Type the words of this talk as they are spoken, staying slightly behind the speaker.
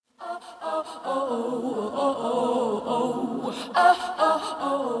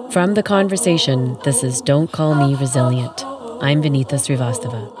From The Conversation, this is Don't Call Me Resilient. I'm Vinitha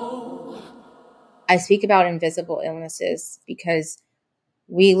Srivastava. I speak about invisible illnesses because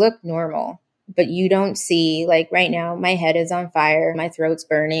we look normal, but you don't see, like right now, my head is on fire, my throat's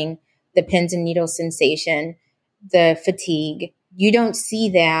burning, the pins and needles sensation, the fatigue. You don't see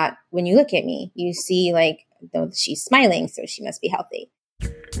that when you look at me. You see like, though she's smiling, so she must be healthy.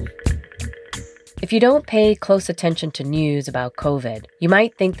 If you don't pay close attention to news about COVID, you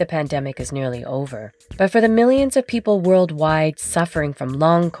might think the pandemic is nearly over. But for the millions of people worldwide suffering from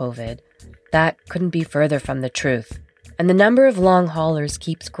long COVID, that couldn't be further from the truth. And the number of long haulers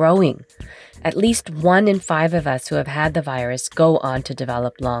keeps growing. At least 1 in 5 of us who have had the virus go on to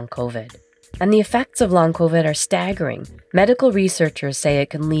develop long COVID. And the effects of long COVID are staggering. Medical researchers say it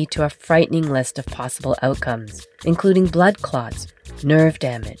can lead to a frightening list of possible outcomes, including blood clots, nerve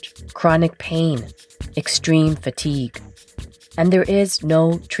damage, chronic pain, extreme fatigue. And there is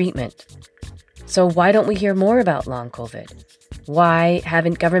no treatment. So why don't we hear more about long COVID? Why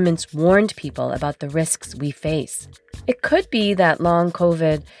haven't governments warned people about the risks we face? It could be that long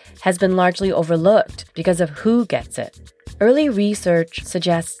COVID has been largely overlooked because of who gets it. Early research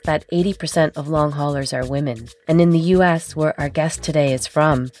suggests that 80% of long haulers are women. And in the U.S., where our guest today is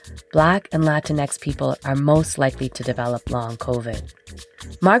from, Black and Latinx people are most likely to develop long COVID.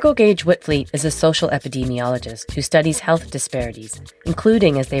 Margot Gage-Whitfleet is a social epidemiologist who studies health disparities,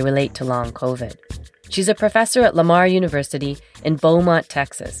 including as they relate to long COVID. She's a professor at Lamar University in Beaumont,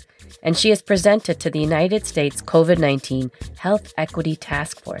 Texas, and she has presented to the United States COVID-19 Health Equity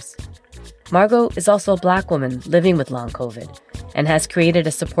Task Force. Margot is also a Black woman living with long COVID and has created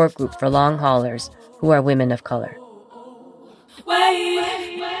a support group for long haulers who are women of color.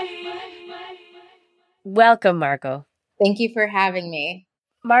 Welcome, Margot. Thank you for having me.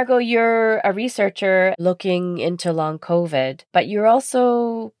 Margot, you're a researcher looking into long COVID, but you're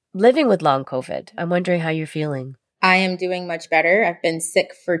also living with long COVID. I'm wondering how you're feeling. I am doing much better. I've been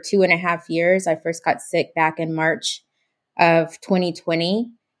sick for 2.5 years. I first got sick back in March of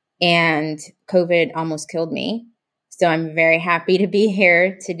 2020. And COVID almost killed me. So I'm very happy to be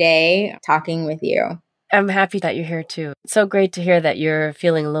here today talking with you. I'm happy that you're here too. It's so great to hear that you're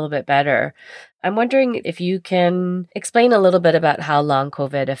feeling a little bit better. I'm wondering if you can explain a little bit about how long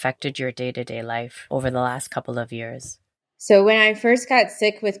COVID affected your day-to-day life over the last couple of years. So when I first got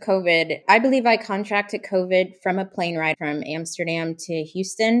sick with COVID, I believe I contracted COVID from a plane ride from Amsterdam to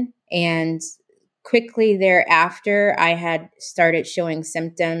Houston. And quickly thereafter, I had started showing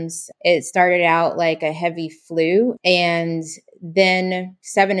symptoms. It started out like a heavy flu. And then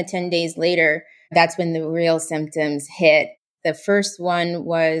 7 to 10 days later, that's when the real symptoms hit. The first one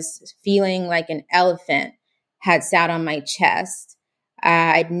was feeling like an elephant had sat on my chest.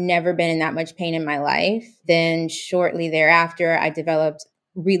 I'd never been in that much pain in my life. Then shortly thereafter, I developed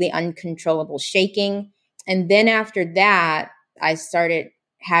really uncontrollable shaking. And then after that, I started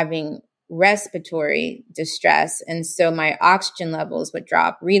having respiratory distress. And so my oxygen levels would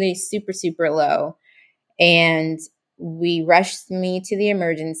drop really super, super low. And we rushed me to the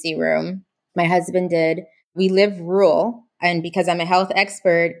emergency room. My husband did. We live rural. And because I'm a health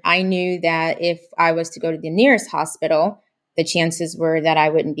expert, I knew that if I was to go to the nearest hospital, the chances were that I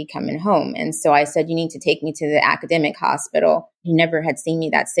wouldn't be coming home. And so I said, you need to take me to the academic hospital. He never had seen me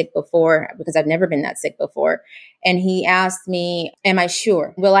that sick before because I've never been that sick before. And he asked me, am I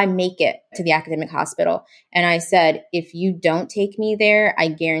sure? Will I make it to the academic hospital? And I said, if you don't take me there, I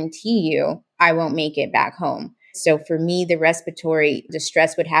guarantee you I won't make it back home. So for me, the respiratory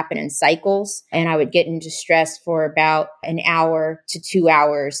distress would happen in cycles, and I would get in distress for about an hour to 2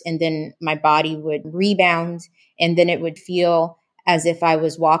 hours, and then my body would rebound, and then it would feel as if I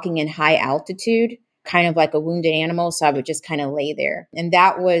was walking in high altitude, kind of like a wounded animal. So I would just kind of lay there. And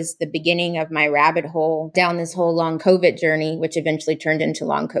that was the beginning of my rabbit hole down this whole long COVID journey, which eventually turned into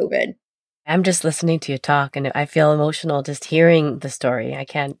long COVID. I'm just listening to you talk and I feel emotional just hearing the story. I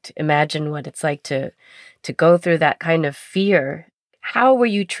can't imagine what it's like to go through that kind of fear. How were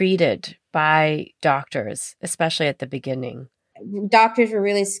you treated by doctors, especially at the beginning? Doctors were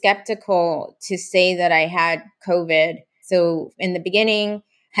really skeptical to say that I had COVID. So in the beginning,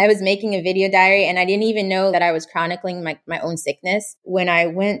 I was making a video diary and I didn't even know that I was chronicling my own sickness. When I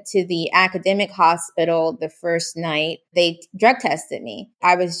went to the academic hospital the first night, they drug tested me.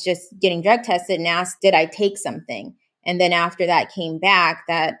 I was just getting drug tested and asked, did I take something? And then after that came back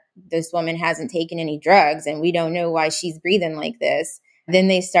that this woman hasn't taken any drugs and we don't know why she's breathing like this. Then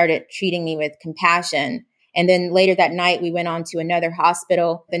they started treating me with compassion. And then later that night, we went on to another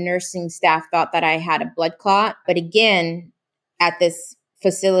hospital. The nursing staff thought that I had a blood clot. But again, at this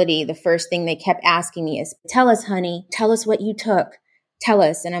facility, the first thing they kept asking me is, tell us, honey, tell us what you took. tell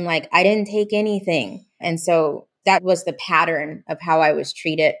us. And I'm like, I didn't take anything. And so that was the pattern of how I was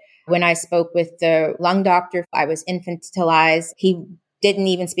treated. When I spoke with the lung doctor, I was infantilized. He didn't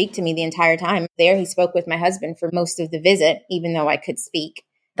even speak to me the entire time there. He spoke with my husband for most of the visit, even though I could speak.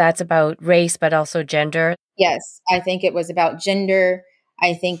 That's about race, but also gender. Yes, I think it was about gender.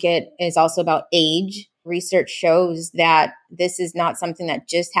 I think it is also about age. Research shows that this is not something that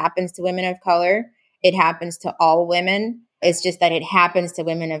just happens to women of color. It happens to all women. It's just that it happens to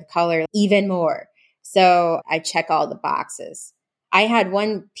women of color even more. So I check all the boxes. I had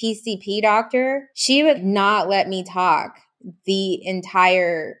one PCP doctor. She would not let me talk the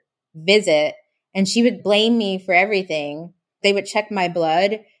entire visit, and she would blame me for everything. They would check my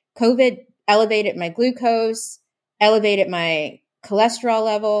blood. COVID elevated my glucose, elevated my cholesterol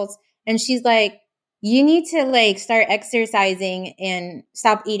levels. And she's like, you need to start exercising and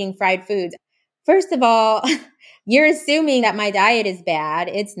stop eating fried foods. First of all, you're assuming that my diet is bad.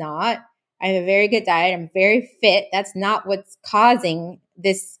 It's not. I have a very good diet. I'm very fit. That's not what's causing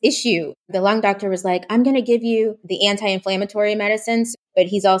this issue. The lung doctor was like, I'm going to give you the anti-inflammatory medicines, but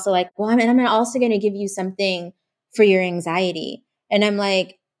he's also like, well, I'm also going to give you something for your anxiety. And I'm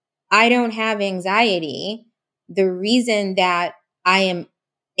like, I don't have anxiety. The reason that I am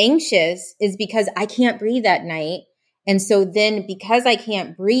anxious is because I can't breathe at night. And so then because I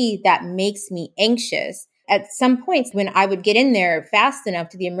can't breathe, that makes me anxious. At some points when I would get in there fast enough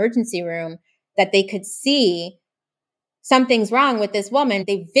to the emergency room that they could see something's wrong with this woman,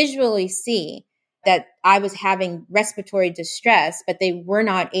 they visually see that I was having respiratory distress, but they were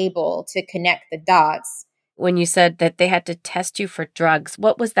not able to connect the dots. When you said that they had to test you for drugs,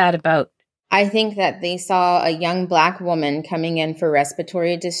 what was that about? I think that they saw a young Black woman coming in for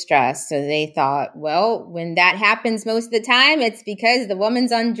respiratory distress. So they thought, well, when that happens most of the time, it's because the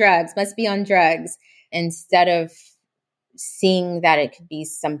woman's on drugs, must be on drugs, instead of seeing that it could be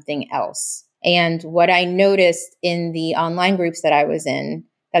something else. And what I noticed in the online groups that I was in,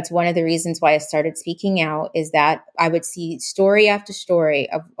 that's one of the reasons why I started speaking out, is that I would see story after story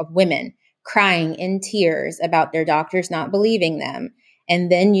of women crying in tears about their doctors not believing them.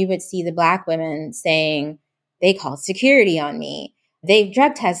 And then you would see the Black women saying, they called security on me. They've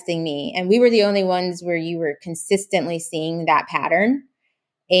drug testing me. And we were the only ones where you were consistently seeing that pattern.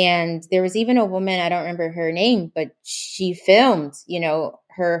 And there was even a woman, I don't remember her name, but she filmed,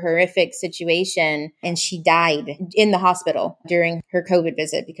 her horrific situation, and she died in the hospital during her COVID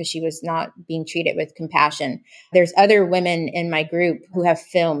visit because she was not being treated with compassion. There's other women in my group who have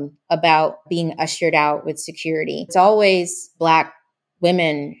filmed about being ushered out with security. It's always Black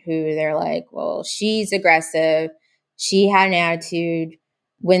women who they're like, well, she's aggressive. She had an attitude,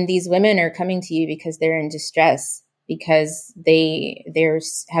 when these women are coming to you because they're in distress, because they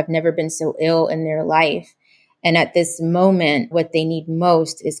have never been so ill in their life. And at this moment, what they need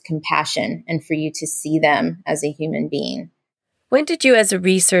most is compassion and for you to see them as a human being. When did you, as a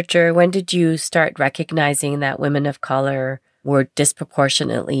researcher, start recognizing that women of color were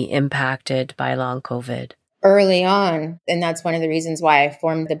disproportionately impacted by long COVID? Early on, and that's one of the reasons why I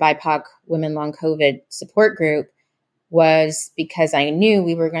formed the BIPOC Women Long COVID support group, was because I knew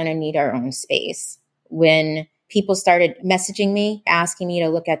we were going to need our own space. When people started messaging me, asking me to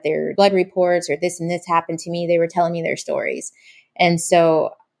look at their blood reports or this and this happened to me, they were telling me their stories. And so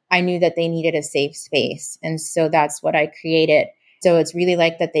I knew that they needed a safe space. And so that's what I created. So it's really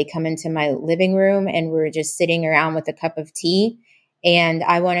like that they come into my living room and we're just sitting around with a cup of tea. And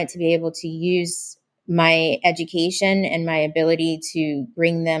I wanted to be able to use my education and my ability to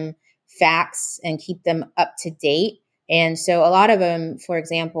bring them facts and keep them up to date. And so a lot of them, for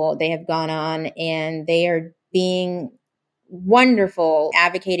example, they have gone on and they are being wonderful,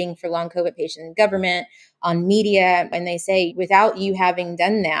 advocating for long COVID patients in government, on media. And they say, without you having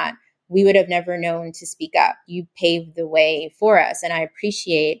done that, we would have never known to speak up. You paved the way for us. And I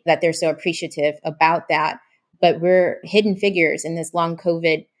appreciate that they're so appreciative about that. But we're hidden figures in this long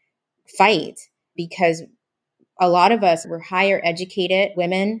COVID fight because a lot of us were higher educated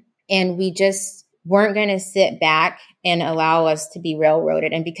women, and we just weren't going to sit back and allow us to be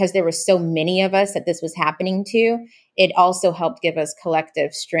railroaded. And because there were so many of us that this was happening to, it also helped give us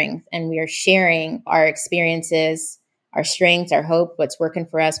collective strength. And we are sharing our experiences, our strengths, our hope, what's working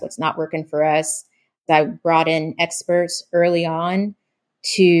for us, what's not working for us. I brought in experts early on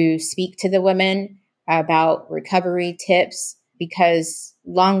to speak to the women about recovery tips, because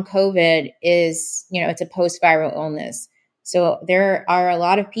long COVID is, it's a post-viral illness. So there are a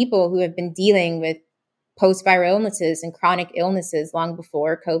lot of people who have been dealing with post-viral illnesses and chronic illnesses long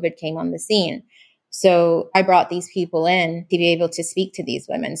before COVID came on the scene. So I brought these people in to be able to speak to these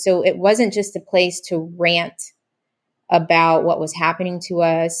women. So it wasn't just a place to rant about what was happening to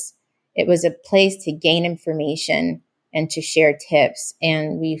us. It was a place to gain information and to share tips.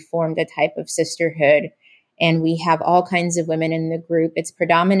 And we formed a type of sisterhood. And we have all kinds of women in the group. It's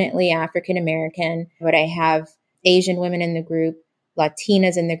predominantly African American, but I have Asian women in the group,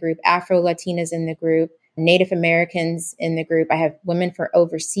 Latinas in the group, Afro Latinas in the group, Native Americans in the group. I have women for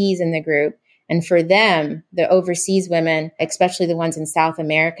overseas in the group. And for them, the overseas women, especially the ones in South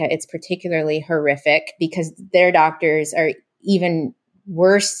America, it's particularly horrific because their doctors are even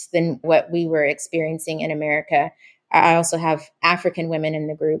worse than what we were experiencing in America. I also have African women in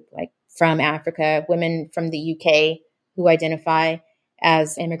the group, like from Africa, women from the UK who identify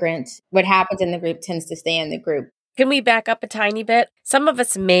as immigrants. What happens in the group tends to stay in the group. Can we back up a tiny bit? Some of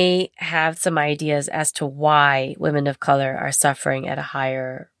us may have some ideas as to why women of color are suffering at a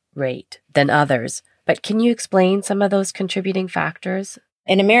higher rate than others, but can you explain some of those contributing factors?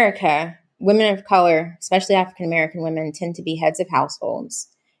 In America, women of color, especially African American women, tend to be heads of households.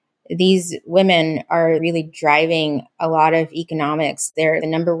 These women are really driving a lot of economics. They're the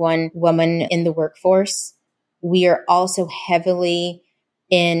number one woman in the workforce. We are also heavily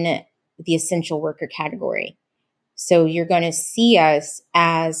in the essential worker category. So you're going to see us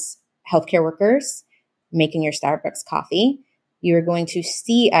as healthcare workers making your Starbucks coffee. You're going to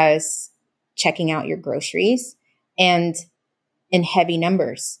see us checking out your groceries and in heavy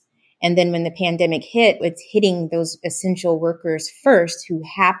numbers. And then when the pandemic hit, it's hitting those essential workers first, who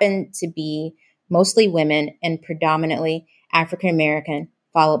happen to be mostly women and predominantly African American,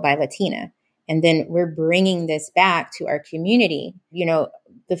 followed by Latina. And then we're bringing this back to our community. You know,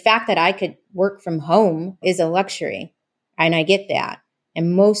 the fact that I could work from home is a luxury, and I get that.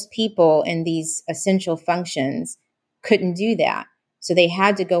 And most people in these essential functions couldn't do that. So they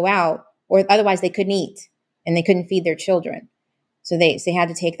had to go out, or otherwise they couldn't eat and they couldn't feed their children. So they had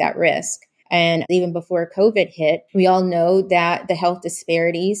to take that risk. And even before COVID hit, we all know that the health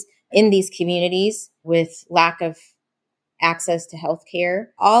disparities in these communities with lack of access to healthcare,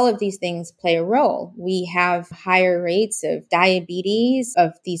 all of these things play a role. We have higher rates of diabetes,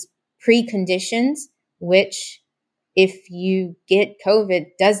 of these preconditions, which if you get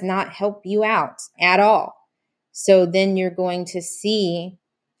COVID does not help you out at all. So then you're going to see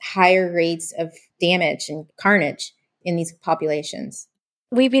higher rates of damage and carnage in these populations.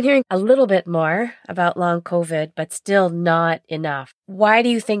 We've been hearing a little bit more about long COVID, but still not enough. Why do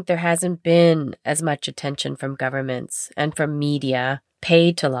you think there hasn't been as much attention from governments and from media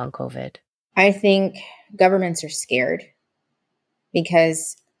paid to long COVID? I think governments are scared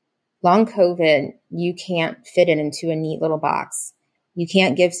because long COVID, you can't fit it into a neat little box. You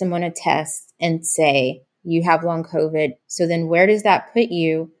can't give someone a test and say, you have long COVID. So then where does that put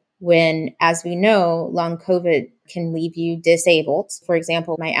you when, as we know, long COVID can leave you disabled? For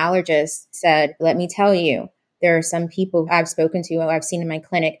example, my allergist said, let me tell you, there are some people I've spoken to, I've seen in my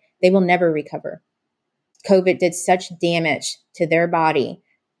clinic, they will never recover. COVID did such damage to their body,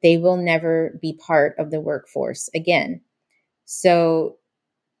 they will never be part of the workforce again. So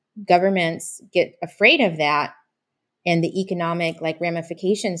governments get afraid of that and the economic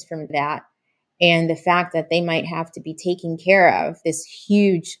ramifications from that, and the fact that they might have to be taking care of this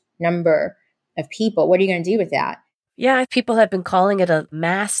huge number of people. What are you going to do with that? Yeah, people have been calling it a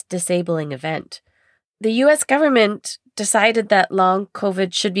mass disabling event. The U.S. government decided that long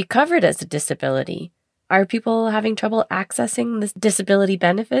COVID should be covered as a disability. Are people having trouble accessing the disability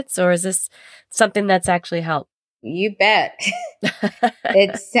benefits, or is this something that's actually helped? You bet.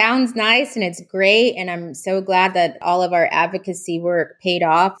 It sounds nice and it's great. And I'm so glad that all of our advocacy work paid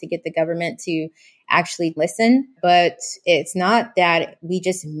off to get the government to actually listen. But it's not that we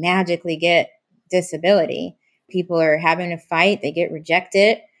just magically get disability. People are having to fight. They get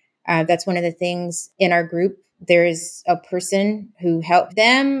rejected. That's one of the things in our group. There's a person who helped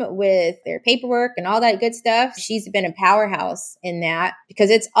them with their paperwork and all that good stuff. She's been a powerhouse in that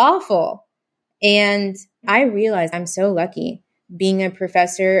because it's awful. And I realize I'm so lucky being a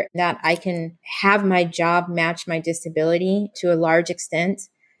professor that I can have my job match my disability to a large extent.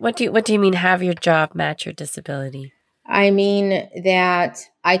 What do you mean have your job match your disability? I mean that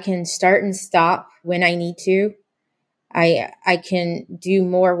I can start and stop when I need to. I can do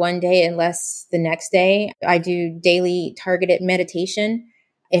more one day and less the next day. I do daily targeted meditation.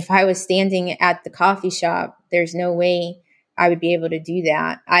 If I was standing at the coffee shop, there's no way I would be able to do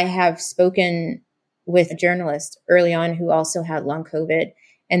that. I have spoken with a journalist early on who also had long COVID.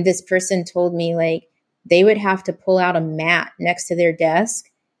 And this person told me they would have to pull out a mat next to their desk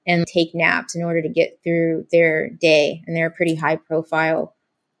and take naps in order to get through their day. And they're a pretty high profile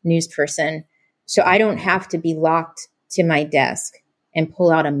news person. So I don't have to be locked to my desk and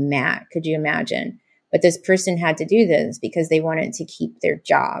pull out a mat. Could you imagine? But this person had to do this because they wanted to keep their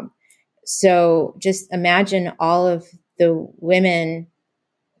job. So just imagine all of the women,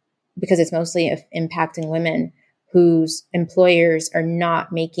 because it's mostly impacting women, whose employers are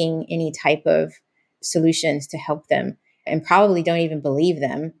not making any type of solutions to help them and probably don't even believe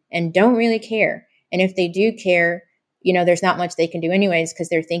them and don't really care. And if they do care, there's not much they can do anyways, because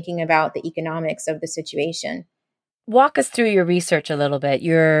they're thinking about the economics of the situation. Walk us through your research a little bit.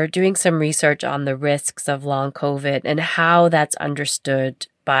 You're doing some research on the risks of long COVID and how that's understood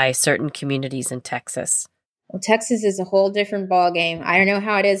by certain communities in Texas. Well, Texas is a whole different ballgame. I don't know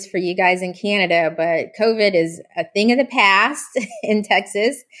how it is for you guys in Canada, but COVID is a thing of the past in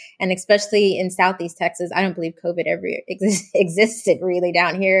Texas, and especially in Southeast Texas. I don't believe COVID ever existed really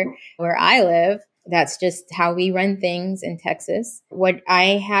down here where I live. That's just how we run things in Texas. What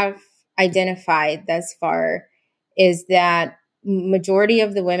I have identified thus far is that majority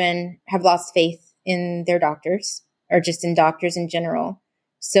of the women have lost faith in their doctors, or just in doctors in general.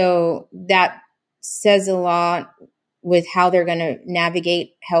 So that says a lot with how they're going to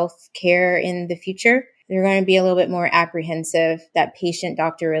navigate health care in the future. They're going to be a little bit more apprehensive. That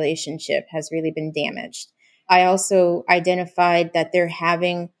patient-doctor relationship has really been damaged. I also identified that they're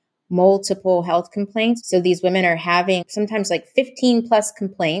having multiple health complaints. So these women are having sometimes like 15 plus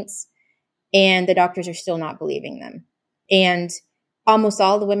complaints, and the doctors are still not believing them. And almost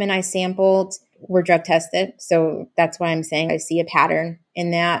all the women I sampled were drug tested. So that's why I'm saying I see a pattern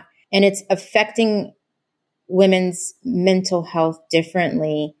in that. And it's affecting women's mental health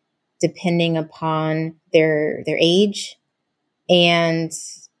differently depending upon their age and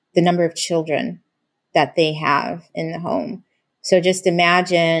the number of children that they have in the home. So just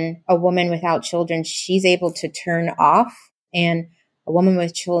imagine a woman without children, she's able to turn off, and a woman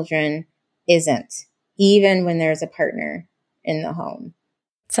with children isn't, even when there's a partner in the home.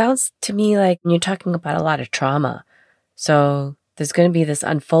 Sounds to me like you're talking about a lot of trauma. So there's going to be this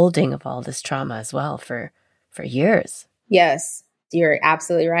unfolding of all this trauma as well for years. Yes, you're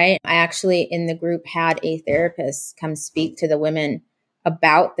absolutely right. I actually, in the group, had a therapist come speak to the women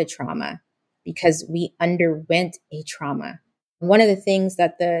about the trauma because we underwent a trauma. One of the things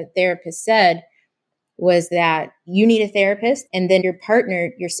that the therapist said was that you need a therapist, and then your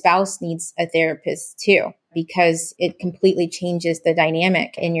partner, your spouse, needs a therapist too, because it completely changes the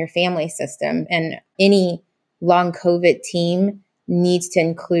dynamic in your family system. And any long COVID team needs to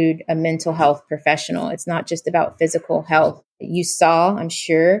include a mental health professional. It's not just about physical health. You saw, I'm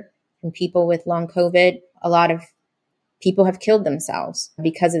sure, from people with long COVID, a lot of people have killed themselves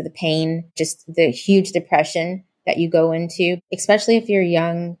because of the pain, just the huge depression that you go into, especially if you're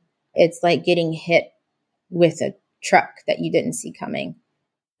young. It's like getting hit with a truck that you didn't see coming.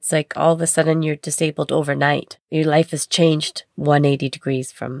 It's like all of a sudden you're disabled overnight. Your life has changed 180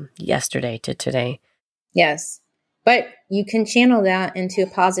 degrees from yesterday to today. Yes. But you can channel that into a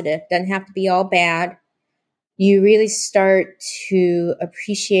positive. Doesn't have to be all bad. You really start to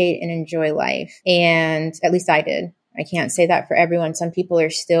appreciate and enjoy life. And at least I did. I can't say that for everyone. Some people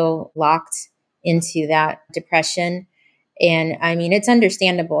are still locked into that depression. And I mean, it's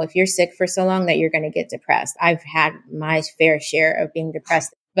understandable if you're sick for so long that you're going to get depressed. I've had my fair share of being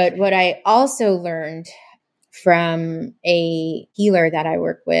depressed. But what I also learned from a healer that I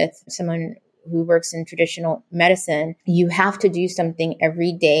work with, someone who works in traditional medicine, you have to do something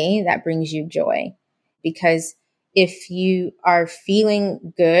every day that brings you joy. Because if you are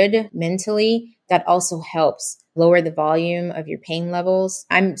feeling good mentally, that also helps lower the volume of your pain levels.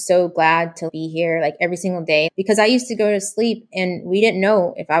 I'm so glad to be here like every single day, because I used to go to sleep and we didn't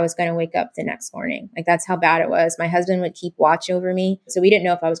know if I was going to wake up the next morning. Like that's how bad it was. My husband would keep watch over me. So we didn't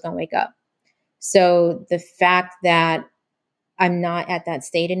know if I was going to wake up. So the fact that I'm not at that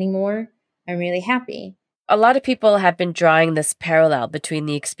state anymore, I'm really happy. A lot of people have been drawing this parallel between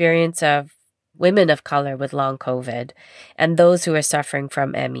the experience of women of color with long COVID and those who are suffering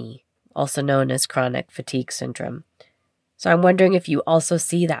from ME, also known as chronic fatigue syndrome. So I'm wondering if you also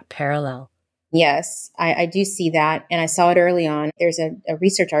see that parallel. Yes, I do see that. And I saw it early on. There's a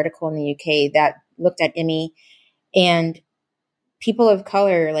research article in the UK that looked at ME, and people of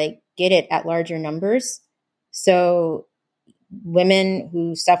color like get it at larger numbers. So women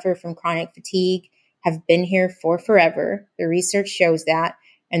who suffer from chronic fatigue have been here for forever. The research shows that.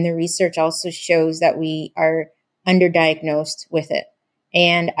 And the research also shows that we are underdiagnosed with it.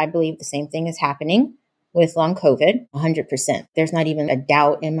 And I believe the same thing is happening with long COVID, 100%. There's not even a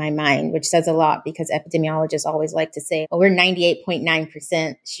doubt in my mind, which says a lot, because epidemiologists always like to say, oh, we're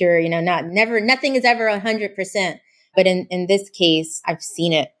 98.9% sure, nothing is ever 100%. But in this case, I've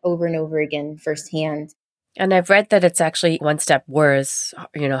seen it over and over again firsthand. And I've read that it's actually one step worse,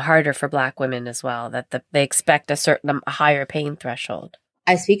 harder for Black women as well, that they expect a higher pain threshold.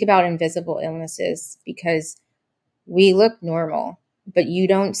 I speak about invisible illnesses because we look normal, but you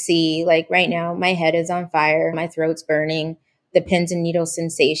don't see, like right now, my head is on fire, my throat's burning, the pins and needles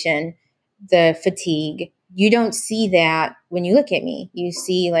sensation, the fatigue. You don't see that when you look at me. You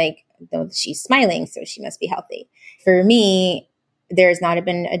see like, though she's smiling, so she must be healthy. For me, there's not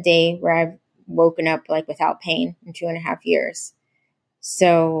been a day where I've woken up like without pain in 2.5 years.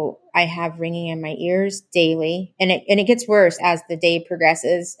 So I have ringing in my ears daily, and it gets worse as the day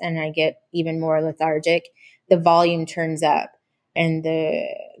progresses and I get even more lethargic. The volume turns up and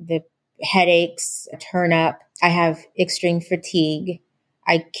the headaches turn up. I have extreme fatigue.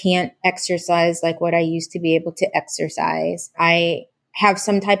 I can't exercise like what I used to be able to exercise. I have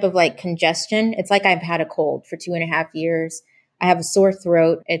some type of like congestion. It's like I've had a cold for 2.5 years. I have a sore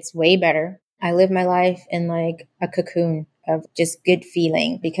throat. It's way better. I live my life in like a cocoon of just good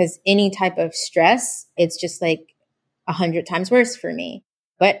feeling, because any type of stress, it's just like 100 times worse for me.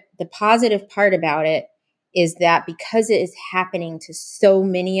 But the positive part about it is that because it is happening to so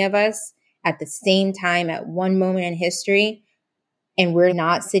many of us at the same time at one moment in history, and we're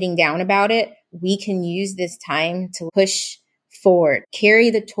not sitting down about it, we can use this time to push forward, carry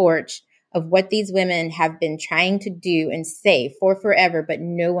the torch of what these women have been trying to do and say for forever, but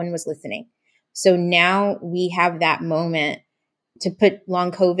no one was listening. So now we have that moment to put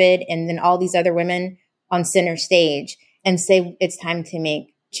long COVID and then all these other women on center stage and say it's time to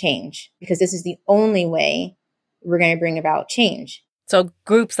make change, because this is the only way we're going to bring about change. So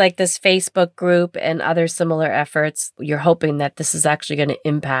groups like this Facebook group and other similar efforts, you're hoping that this is actually going to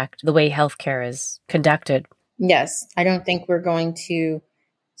impact the way healthcare is conducted. Yes. I don't think we're going to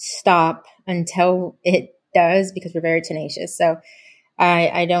stop until it does, because we're very tenacious. So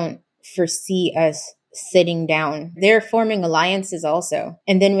I don't foresee us sitting down. They're forming alliances also.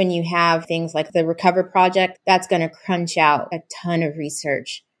 And then when you have things like the Recover Project, that's going to crunch out a ton of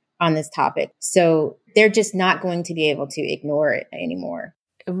research on this topic. So they're just not going to be able to ignore it anymore.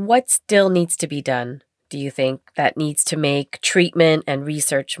 What still needs to be done, do you think, that needs to make treatment and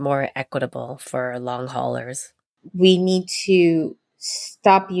research more equitable for long haulers? We need to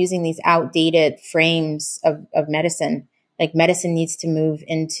stop using these outdated frames of medicine. Like medicine needs to move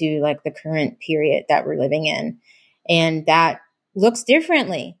into like the current period that we're living in. And that looks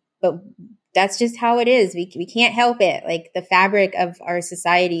differently, but that's just how it is. We can't help it. Like the fabric of our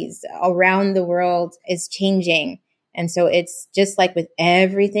societies around the world is changing. And so it's just like with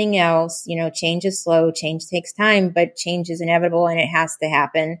everything else, change is slow, change takes time, but change is inevitable and it has to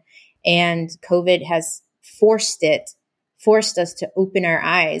happen. And COVID has forced us to open our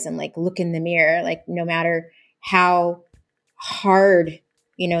eyes and like look in the mirror, like no matter how hard,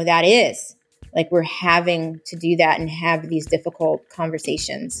 that is. Like we're having to do that and have these difficult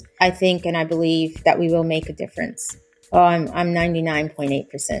conversations. I think and I believe that we will make a difference. Oh, I'm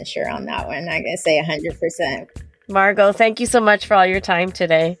 99.8% sure on that one. I'm not going to say 100%. Margot, thank you so much for all your time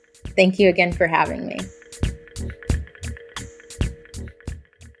today. Thank you again for having me.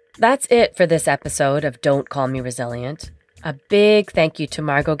 That's it for this episode of Don't Call Me Resilient. A big thank you to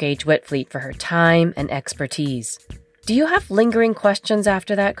Margot Gage-Whitfleet for her time and expertise. Do you have lingering questions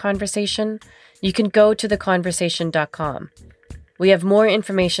after that conversation? You can go to theconversation.com. We have more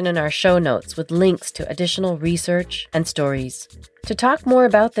information in our show notes with links to additional research and stories. To talk more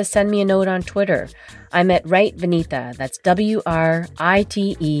about this, send me a note on Twitter. I'm at Write Vinita. That's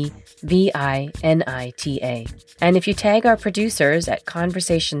WRITEVINITA. And if you tag our producers at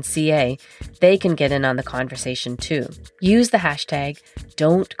ConversationCA, they can get in on the conversation too. Use the hashtag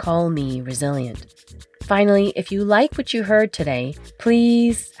 #Don'tCallMeResilient. Finally, if you like what you heard today,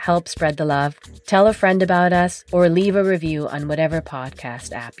 please help spread the love, tell a friend about us, or leave a review on whatever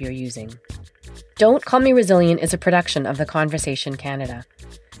podcast app you're using. Don't Call Me Resilient is a production of The Conversation Canada.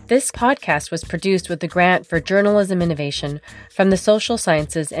 This podcast was produced with the grant for journalism innovation from the Social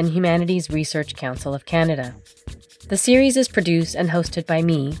Sciences and Humanities Research Council of Canada. The series is produced and hosted by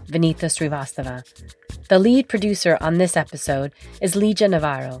me, Vinita Srivastava. The lead producer on this episode is Lygia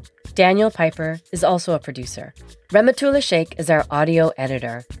Navarro. Daniel Piper is also a producer. Rematullah Sheikh is our audio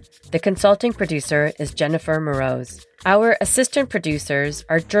editor. The consulting producer is Jennifer Moroz. Our assistant producers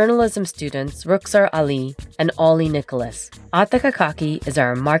are journalism students Ruxar Ali and Ollie Nicholas. Ataka Kaki is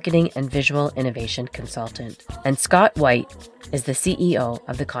our marketing and visual innovation consultant. And Scott White is the CEO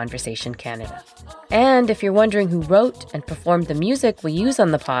of The Conversation Canada. And if you're wondering who wrote and performed the music we use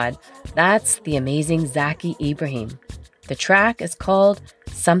on the pod, that's the amazing Zaki Ibrahim. The track is called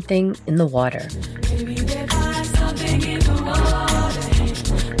Something in the Water.